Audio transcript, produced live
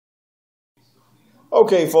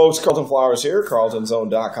Okay, folks, Carlton Flowers here,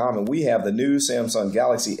 carltonzone.com, and we have the new Samsung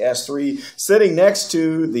Galaxy S3 sitting next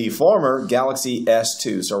to the former Galaxy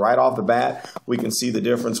S2. So right off the bat, we can see the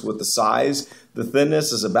difference with the size. The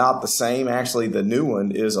thinness is about the same. Actually, the new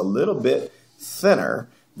one is a little bit thinner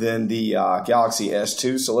than the Galaxy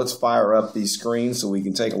S2. So let's fire up the screen so we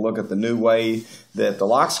can take a look at the new way that the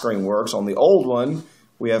lock screen works. On the old one,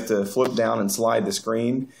 we have to flip down and slide the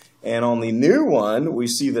screen. And on the new one, we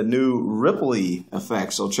see the new Ripley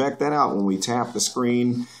effect. So check that out when we tap the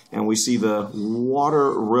screen and we see the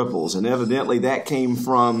water ripples. And evidently that came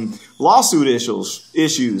from lawsuit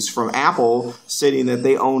issues from Apple stating that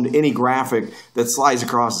they owned any graphic that slides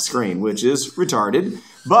across the screen, which is retarded.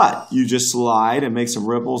 But you just slide and make some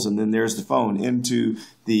ripples, and then there's the phone into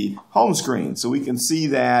the home screen. So we can see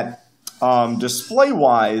that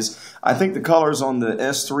display-wise, I think the colors on the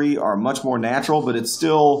S3 are much more natural, but it's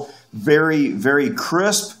still very, very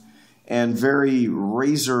crisp and very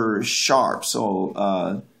razor sharp.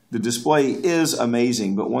 So the display is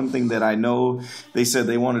amazing, but one thing that I know, they said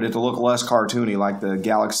they wanted it to look less cartoony like the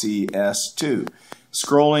Galaxy S2.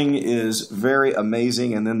 Scrolling is very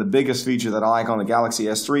amazing, and then the biggest feature that I like on the Galaxy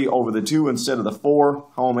S3, over the 2 instead of the 4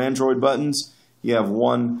 home Android buttons, you have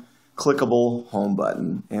one clickable home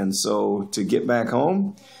button. And so to get back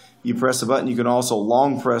home, you press the button. You can also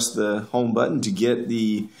long press the home button to get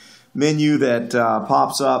the menu that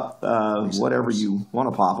pops up, whatever you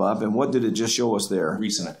want to pop up. And what did it just show us there?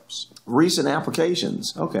 Recent apps. Recent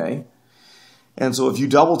applications. Okay. And so if you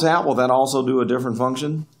double tap, will that also do a different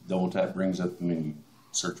function? Double tap brings up the menu,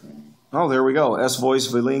 search menu. Oh, there we go. S-Voice,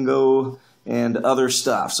 Vilingo, and other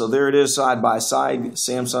stuff. So there it is side by side.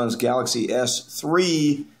 Samsung's Galaxy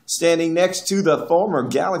S3 standing next to the former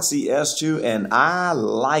Galaxy S2, and I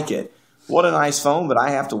like it. What a nice phone, but I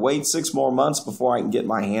have to wait 6 more months before I can get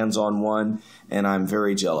my hands on one, and I'm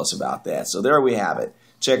very jealous about that. So there we have it.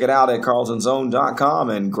 Check it out at carltonzone.com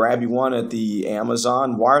and grab you one at the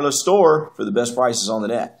Amazon wireless store for the best prices on the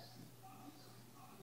net.